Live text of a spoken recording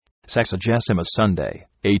Sexagesima Sunday,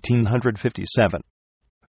 1857.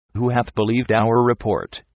 Who hath believed our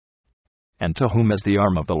report? And to whom is the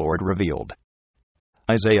arm of the Lord revealed?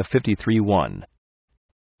 Isaiah 53:1.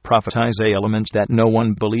 Prophet Isaiah laments that no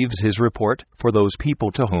one believes his report, for those people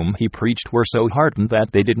to whom he preached were so hardened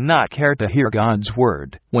that they did not care to hear God's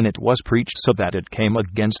word when it was preached, so that it came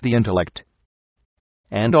against the intellect.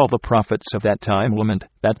 And all the prophets of that time lament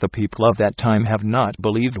that the people of that time have not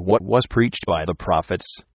believed what was preached by the prophets.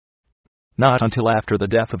 Not until after the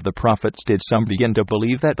death of the prophets did some begin to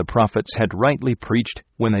believe that the prophets had rightly preached,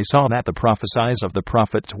 when they saw that the prophecies of the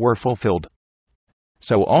prophets were fulfilled.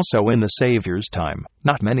 So also in the Savior's time,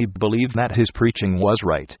 not many believed that his preaching was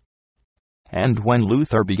right. And when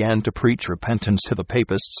Luther began to preach repentance to the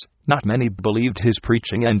papists, not many believed his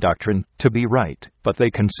preaching and doctrine to be right, but they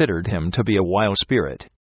considered him to be a wild spirit.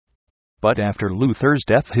 But after Luther's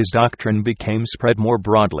death his doctrine became spread more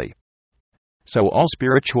broadly. So all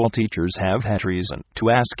spiritual teachers have had reason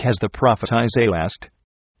to ask, as the prophet Isaiah asked,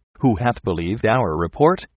 "Who hath believed our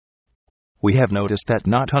report?" We have noticed that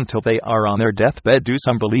not until they are on their deathbed do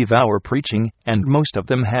some believe our preaching, and most of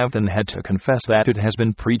them have then had to confess that it has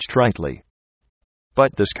been preached rightly.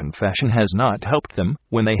 But this confession has not helped them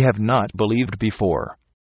when they have not believed before.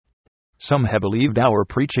 Some have believed our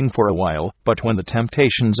preaching for a while, but when the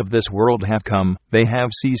temptations of this world have come, they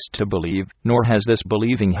have ceased to believe, nor has this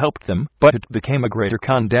believing helped them, but it became a greater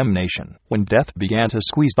condemnation when death began to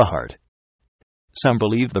squeeze the heart. Some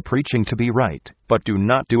believe the preaching to be right, but do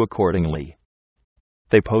not do accordingly.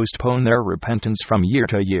 They postpone their repentance from year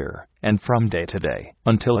to year, and from day to day,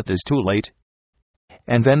 until it is too late.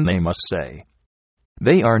 And then they must say,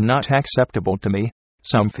 "They are not acceptable to me."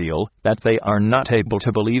 Some feel that they are not able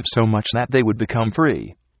to believe so much that they would become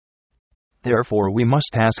free. Therefore we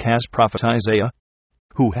must ask, as prophet Isaiah,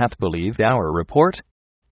 "Who hath believed our report?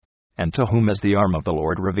 And to whom is the arm of the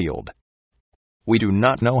Lord revealed?" We do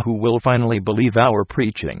not know who will finally believe our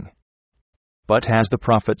preaching. But as the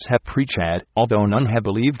prophets have preached, although none have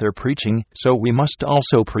believed their preaching, so we must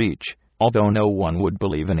also preach, although no one would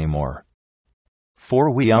believe any more.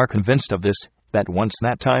 For we are convinced of this, that once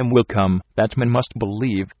that time will come, that men must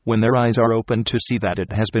believe, when their eyes are opened to see that it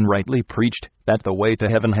has been rightly preached, that the way to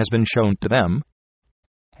heaven has been shown to them.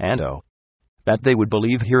 And that they would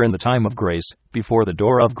believe here in the time of grace, before the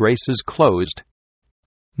door of grace is closed.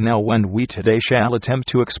 Now when we today shall attempt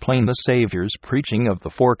to explain the Savior's preaching of the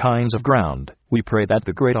 4 kinds of ground, we pray that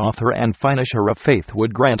the great author and finisher of faith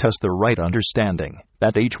would grant us the right understanding,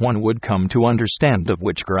 that each one would come to understand of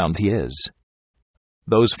which ground he is.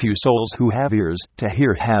 Those few souls who have ears to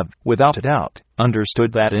hear have, without a doubt,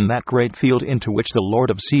 understood that in that great field into which the Lord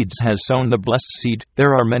of seeds has sown the blessed seed,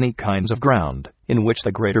 there are many kinds of ground, in which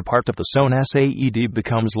the greater part of the sown seed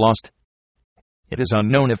becomes lost. It is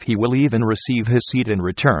unknown if he will even receive his seed in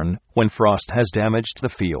return, when frost has damaged the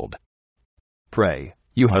field. Pray,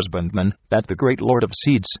 you husbandmen, that the great Lord of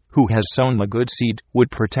seeds, who has sown the good seed,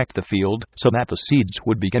 would protect the field, so that the seeds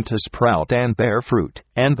would begin to sprout and bear fruit,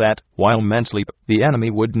 and that, while men sleep, the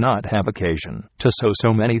enemy would not have occasion to sow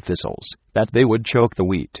so many thistles, that they would choke the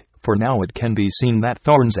wheat. For now it can be seen that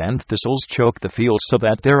thorns and thistles choke the field, so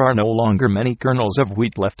that there are no longer many kernels of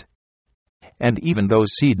wheat left. And even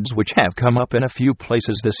those seeds which have come up in a few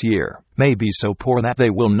places this year may be so poor that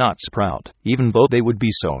they will not sprout, even though they would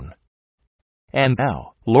be sown. And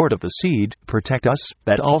thou, Lord of the seed, protect us,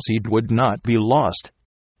 that all seed would not be lost.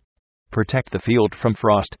 Protect the field from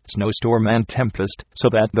frost, snowstorm, and tempest, so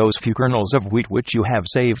that those few kernels of wheat which you have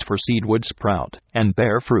saved for seed would sprout and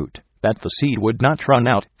bear fruit, that the seed would not run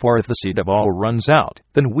out, for if the seed of all runs out,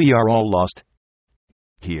 then we are all lost.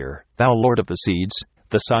 Hear, thou Lord of the seeds,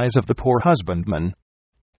 the sighs of the poor husbandman.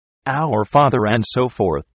 Our Father, and so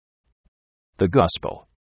forth. The Gospel.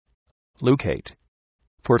 Luke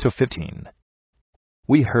 8:4-15.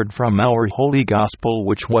 We heard from our Holy Gospel,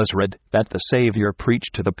 which was read, that the Savior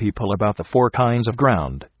preached to the people about the 4 kinds of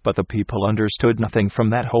ground, but the people understood nothing from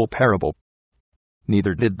that whole parable.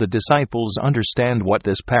 Neither did the disciples understand what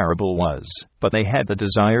this parable was, but they had the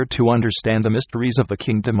desire to understand the mysteries of the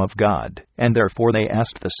kingdom of God, and therefore they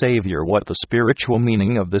asked the Savior what the spiritual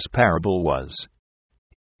meaning of this parable was.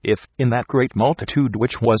 If, in that great multitude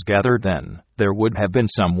which was gathered then, there would have been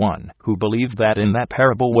someone who believed that in that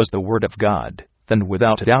parable was the word of God, then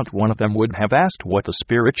without a doubt one of them would have asked what the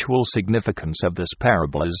spiritual significance of this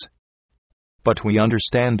parable is. But we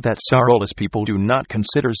understand that sorrowless people do not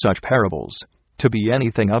consider such parables to be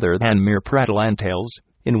anything other than mere prattle and tales,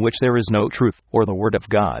 in which there is no truth or the word of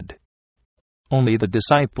God. Only the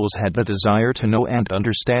disciples had the desire to know and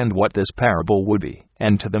understand what this parable would be,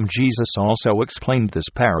 and to them Jesus also explained this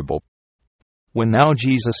parable. When now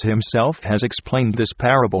Jesus himself has explained this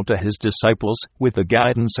parable to his disciples, with the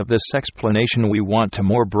guidance of this explanation we want to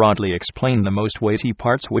more broadly explain the most weighty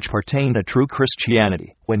parts which pertain to true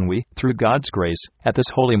Christianity, when we, through God's grace, at this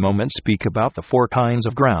holy moment speak about the 4 kinds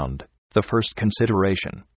of ground. The first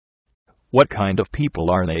consideration. What kind of people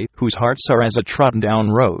are they, whose hearts are as a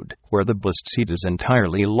trodden-down road, where the blessed seed is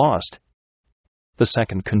entirely lost? The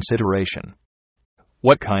second consideration.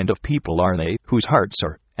 What kind of people are they, whose hearts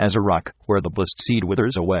are as a rock, where the blessed seed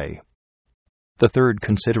withers away? The third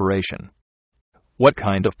consideration. What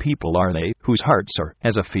kind of people are they, whose hearts are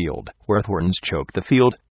as a field, where thorns choke the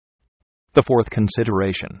field? The fourth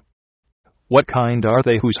consideration. What kind are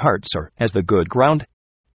they whose hearts are as the good ground?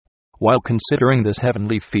 While considering this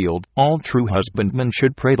heavenly field, all true husbandmen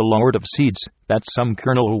should pray the Lord of seeds, that some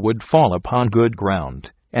kernel would fall upon good ground,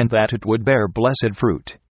 and that it would bear blessed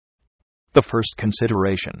fruit. The first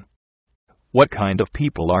consideration. What kind of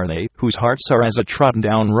people are they, whose hearts are as a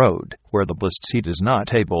trodden-down road, where the blessed seed is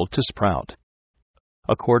not able to sprout?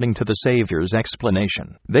 According to the Savior's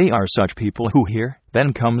explanation, they are such people who hear,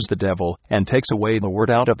 then comes the devil, and takes away the word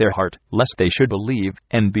out of their heart, lest they should believe,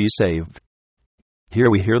 and be saved. Here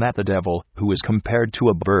we hear that the devil, who is compared to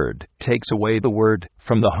a bird, takes away the word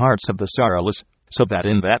from the hearts of the sorrowless, so that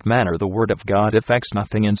in that manner the word of God effects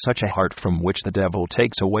nothing in such a heart from which the devil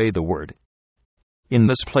takes away the word. In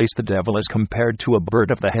this place the devil is compared to a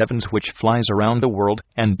bird of the heavens which flies around the world,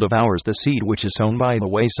 and devours the seed which is sown by the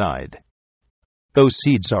wayside. Those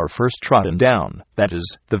seeds are first trodden down, that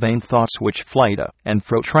is, the vain thoughts which fly to and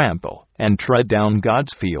fro trample, and tread down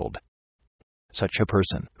God's field. Such a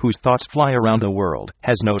person, whose thoughts fly around the world,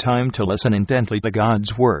 has no time to listen intently to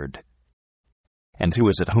God's word. And who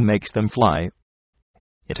is it who makes them fly?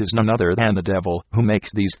 It is none other than the devil, who makes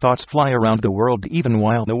these thoughts fly around the world even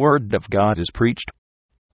while the word of God is preached.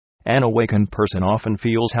 An awakened person often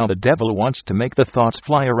feels how the devil wants to make the thoughts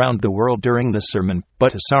fly around the world during the sermon,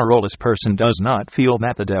 but a sorrowless person does not feel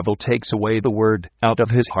that the devil takes away the word out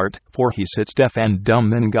of his heart, for he sits deaf and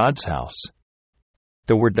dumb in God's house.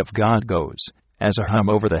 The word of God goes as a hum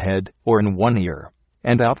over the head, or in one ear,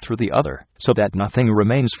 and out through the other, so that nothing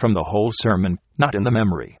remains from the whole sermon, not in the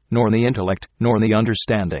memory, nor in the intellect, nor in the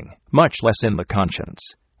understanding, much less in the conscience,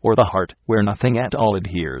 or the heart, where nothing at all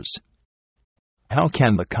adheres. How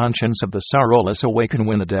can the conscience of the sorrowless awaken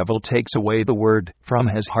when the devil takes away the word from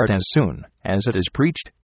his heart as soon as it is preached?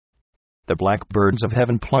 The blackbirds of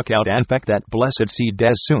heaven pluck out and peck that blessed seed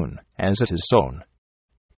as soon as it is sown.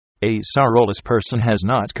 A sorrowless person has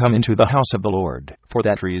not come into the house of the Lord for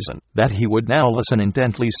that reason, that he would now listen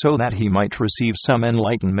intently so that he might receive some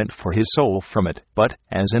enlightenment for his soul from it. But,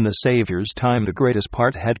 as in the Savior's time the greatest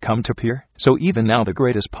part had come to peer, so even now the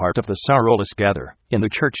greatest part of the sorrowless gather in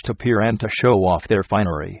the church to peer and to show off their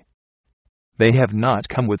finery. They have not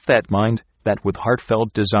come with that mind, that with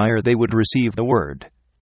heartfelt desire they would receive the word.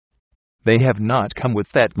 They have not come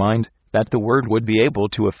with that mind, that the word would be able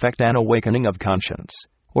to effect an awakening of conscience,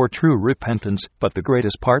 or true repentance, but the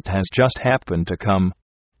greatest part has just happened to come.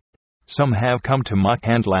 Some have come to mock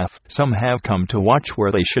and laugh, some have come to watch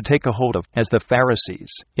where they should take a hold of, as the Pharisees,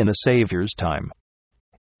 in the Savior's time.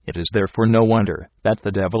 It is therefore no wonder that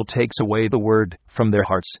the devil takes away the word from their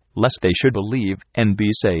hearts, lest they should believe and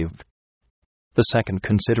be saved. The second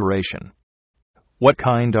consideration. What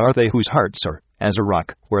kind are they whose hearts are as a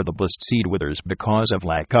rock, where the blessed seed withers because of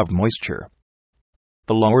lack of moisture?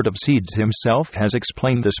 The Lord of seeds himself has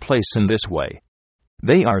explained this place in this way.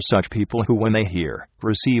 They are such people who, when they hear,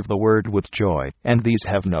 receive the word with joy, and these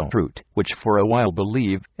have no fruit, which for a while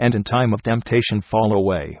believe, and in time of temptation fall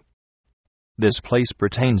away. This place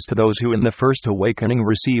pertains to those who in the first awakening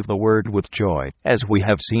receive the word with joy, as we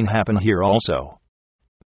have seen happen here also.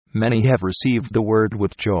 Many have received the word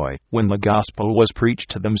with joy when the gospel was preached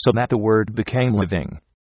to them, so that the word became living.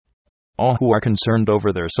 All who are concerned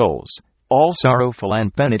over their souls, all sorrowful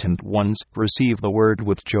and penitent ones, receive the word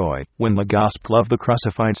with joy when the gospel of the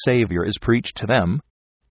crucified Savior is preached to them.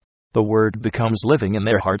 The word becomes living in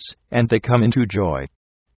their hearts, and they come into joy.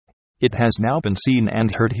 It has now been seen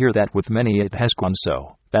and heard here that with many it has gone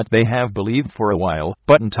so, that they have believed for a while,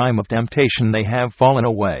 but in time of temptation they have fallen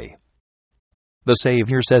away. The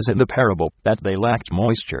Savior says in the parable that they lacked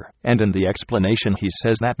moisture, and in the explanation he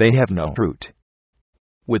says that they have no fruit.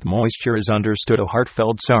 With moisture is understood a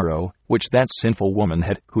heartfelt sorrow, which that sinful woman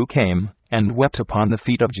had, who came and wept upon the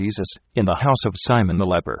feet of Jesus in the house of Simon the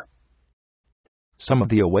leper. Some of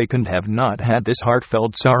the awakened have not had this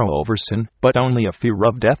heartfelt sorrow over sin, but only a fear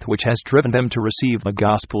of death which has driven them to receive the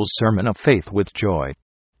gospel's sermon of faith with joy.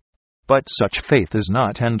 But such faith is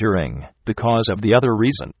not enduring, because of the other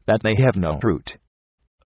reason, that they have no fruit.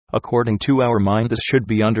 According to our mind, this should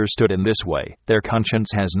be understood in this way: their conscience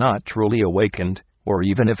has not truly awakened, or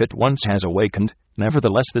even if it once has awakened,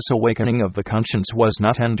 nevertheless this awakening of the conscience was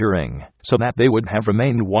not enduring, so that they would have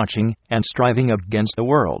remained watching and striving against the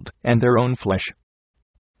world and their own flesh.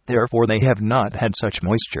 Therefore they have not had such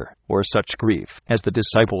moisture or such grief as the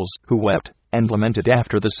disciples who wept and lamented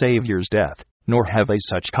after the Saviour's death, nor have they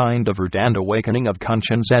such kind of root and awakening of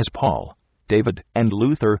conscience as Paul, David, and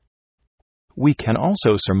Luther. We can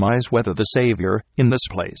also surmise whether the Savior, in this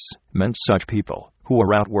place, meant such people, who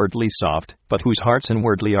are outwardly soft, but whose hearts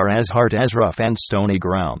inwardly are as hard as rough and stony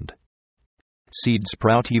ground. Seeds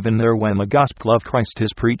sprout even there when the gospel of Christ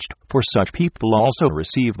is preached, for such people also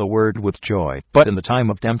receive the word with joy, but in the time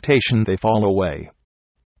of temptation they fall away.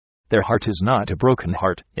 Their heart is not a broken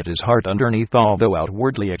heart, it is hard underneath, although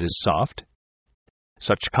outwardly it is soft.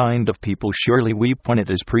 Such kind of people surely weep when it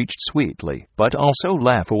is preached sweetly, but also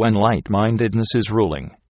laugh when light-mindedness is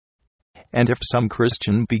ruling. And if some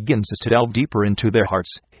Christian begins to delve deeper into their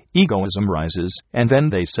hearts, egoism rises, and then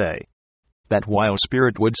they say that while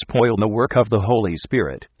Spirit would spoil the work of the Holy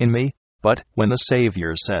Spirit in me, but when the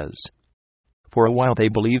Savior says, for a while they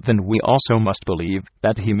believe, then we also must believe,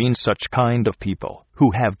 that he means such kind of people,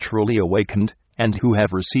 who have truly awakened, and who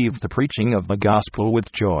have received the preaching of the gospel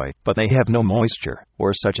with joy, but they have no moisture,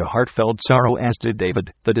 or such a heartfelt sorrow as did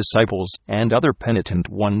David, the disciples, and other penitent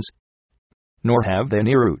ones. Nor have they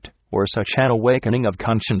any root, or such an awakening of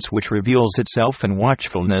conscience which reveals itself in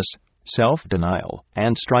watchfulness, self-denial,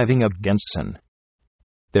 and striving against sin.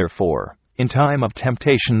 Therefore, in time of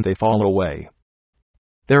temptation they fall away.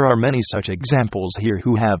 There are many such examples here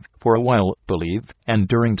who have, for a while, believed, and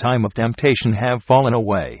during time of temptation have fallen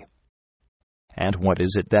away. And what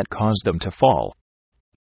is it that caused them to fall?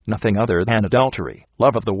 Nothing other than adultery,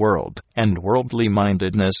 love of the world, and worldly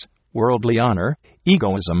mindedness, worldly honor,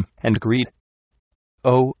 egoism, and greed.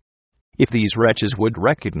 Oh, if these wretches would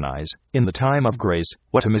recognize, in the time of grace,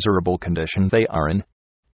 what a miserable condition they are in.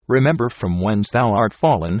 Remember from whence thou art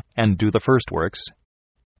fallen, and do the first works.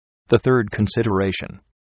 The third consideration.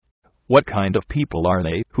 What kind of people are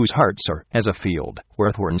they, whose hearts are as a field,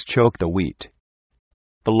 where thorns choke the wheat?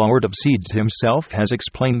 The Lord of seeds himself has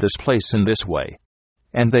explained this place in this way.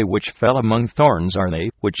 And they which fell among thorns are they,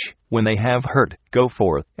 which, when they have heard, go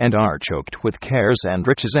forth, and are choked with cares and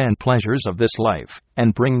riches and pleasures of this life,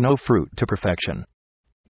 and bring no fruit to perfection.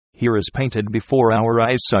 Here is painted before our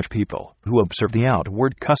eyes such people, who observe the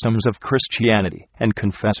outward customs of Christianity, and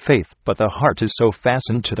confess faith, but the heart is so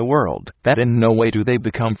fastened to the world, that in no way do they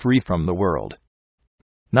become free from the world.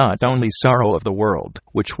 Not only sorrow of the world,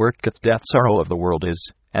 which worketh death, sorrow of the world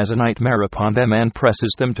is, as a nightmare upon them and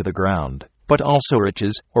presses them to the ground, but also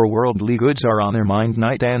riches, or worldly goods, are on their mind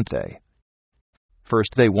night and day.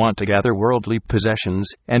 First they want to gather worldly possessions,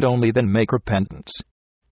 and only then make repentance.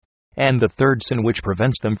 And the third sin which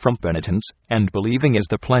prevents them from penitence and believing is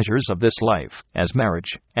the pleasures of this life, as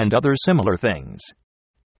marriage, and other similar things.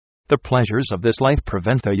 The pleasures of this life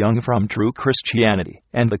prevent the young from true Christianity,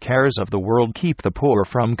 and the cares of the world keep the poor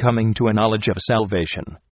from coming to a knowledge of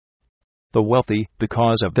salvation. The wealthy,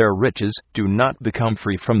 because of their riches, do not become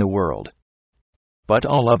free from the world. But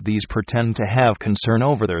all of these pretend to have concern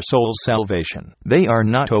over their soul's salvation. They are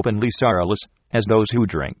not openly sorrowless, as those who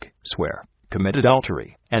drink, swear, commit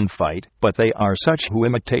adultery, and fight, but they are such who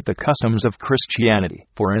imitate the customs of Christianity.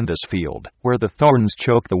 For in this field, where the thorns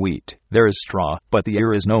choke the wheat, there is straw, but the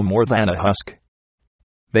ear is no more than a husk.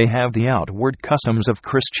 They have the outward customs of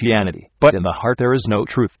Christianity, but in the heart there is no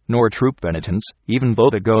truth, nor true penitence, even though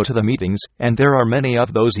they go to the meetings, and there are many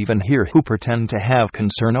of those even here who pretend to have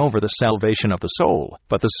concern over the salvation of the soul,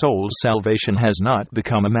 but the soul's salvation has not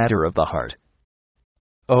become a matter of the heart.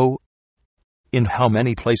 Oh, in how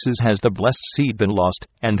many places has the blessed seed been lost,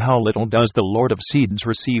 and how little does the Lord of seeds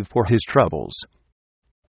receive for his troubles?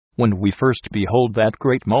 When we first behold that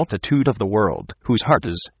great multitude of the world, whose heart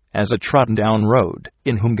is as a trodden-down road,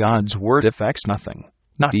 in whom God's word effects nothing,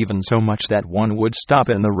 not even so much that one would stop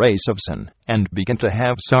in the race of sin, and begin to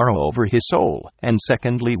have sorrow over his soul. And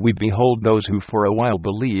secondly, we behold those who for a while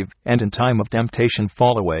believe, and in time of temptation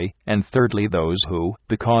fall away. And thirdly, those who,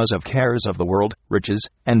 because of cares of the world, riches,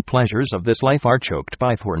 and pleasures of this life, are choked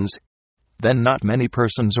by thorns. Then not many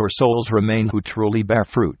persons or souls remain who truly bear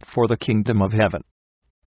fruit for the kingdom of heaven.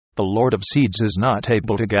 The Lord of seeds is not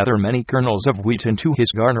able to gather many kernels of wheat into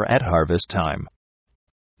his garner at harvest time.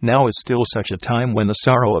 Now is still such a time when the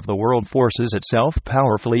sorrow of the world forces itself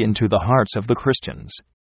powerfully into the hearts of the Christians.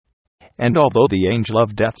 And although the angel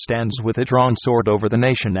of death stands with a drawn sword over the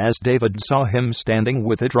nation, as David saw him standing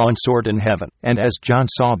with a drawn sword in heaven, and as John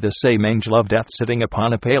saw this same angel of death sitting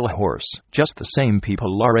upon a pale horse, just the same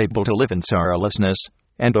people are able to live in sorrowlessness,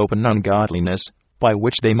 and open ungodliness, by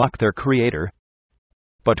which they mock their Creator.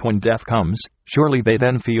 But when death comes, surely they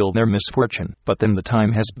then feel their misfortune, but then the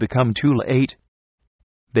time has become too late.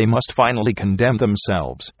 They must finally condemn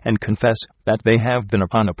themselves, and confess that they have been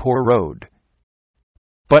upon a poor road.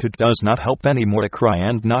 But it does not help any more to cry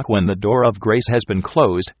and knock when the door of grace has been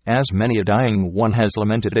closed, as many a dying one has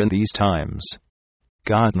lamented in these times.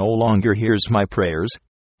 God no longer hears my prayers.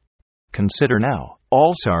 Consider now,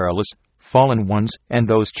 all sorrowless, fallen ones, and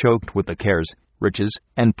those choked with the cares, riches,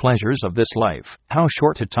 and pleasures of this life, how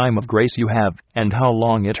short a time of grace you have, and how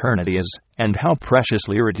long eternity is, and how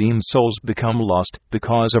preciously redeemed souls become lost,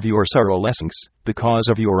 because of your sorrowlessness, because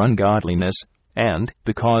of your ungodliness, and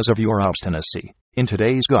because of your obstinacy. In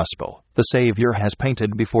today's gospel, the Savior has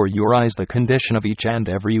painted before your eyes the condition of each and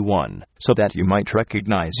every one, so that you might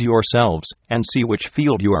recognize yourselves, and see which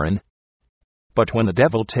field you are in. But when the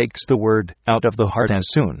devil takes the word out of the heart as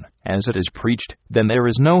soon as it is preached, then there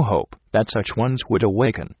is no hope that such ones would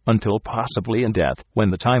awaken, until possibly in death,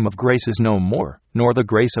 when the time of grace is no more, nor the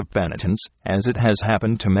grace of penitence, as it has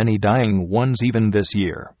happened to many dying ones even this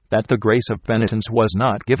year, that the grace of penitence was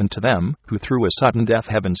not given to them, who through a sudden death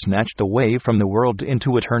have been snatched away from the world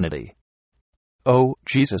into eternity. Oh,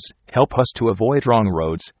 Jesus, help us to avoid wrong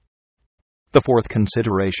roads. The fourth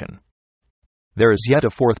consideration. There is yet a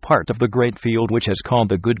fourth part of the great field which is called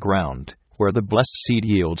the good ground, where the blessed seed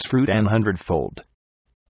yields fruit an hundredfold.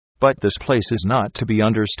 But this place is not to be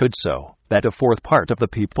understood so, that a fourth part of the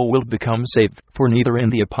people will become saved, for neither in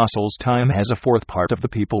the apostles' time has a fourth part of the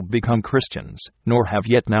people become Christians, nor have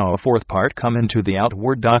yet now a fourth part come into the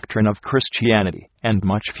outward doctrine of Christianity, and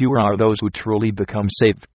much fewer are those who truly become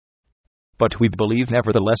saved. But we believe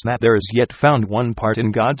nevertheless that there is yet found one part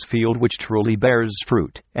in God's field which truly bears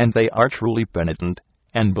fruit, and they are truly penitent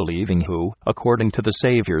and believing who, according to the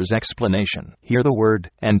Savior's explanation, hear the word,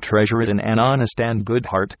 and treasure it in an honest and good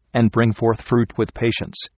heart, and bring forth fruit with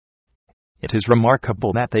patience. It is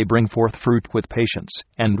remarkable that they bring forth fruit with patience,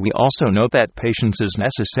 and we also know that patience is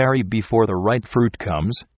necessary before the right fruit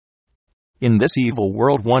comes. In this evil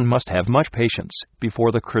world one must have much patience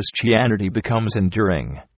before the Christianity becomes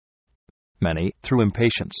enduring. Many, through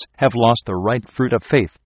impatience, have lost the right fruit of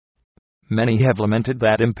faith. Many have lamented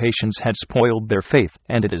that impatience had spoiled their faith,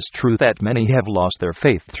 and it is true that many have lost their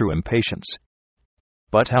faith through impatience.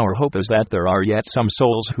 But our hope is that there are yet some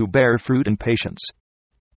souls who bear fruit in patience.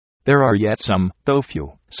 There are yet some, though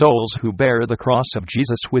few, souls who bear the cross of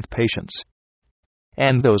Jesus with patience.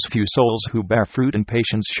 And those few souls who bear fruit in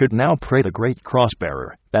patience should now pray the great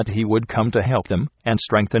cross-bearer, that he would come to help them, and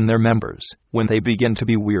strengthen their members, when they begin to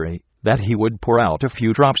be weary, that he would pour out a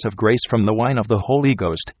few drops of grace from the wine of the Holy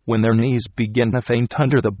Ghost, when their knees begin to faint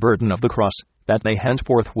under the burden of the cross, that they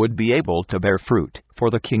henceforth would be able to bear fruit for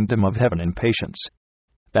the kingdom of heaven in patience.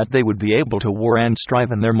 That they would be able to war and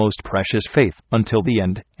strive in their most precious faith until the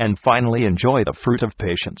end, and finally enjoy the fruit of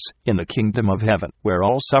patience in the kingdom of heaven, where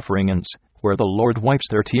all suffering ends, where the Lord wipes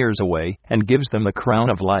their tears away and gives them the crown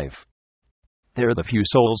of life. There the few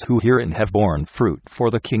souls who hear and have borne fruit for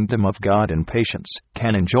the kingdom of God in patience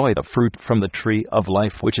can enjoy the fruit from the tree of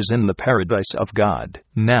life which is in the paradise of God,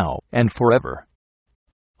 now and forever.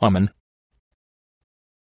 Amen.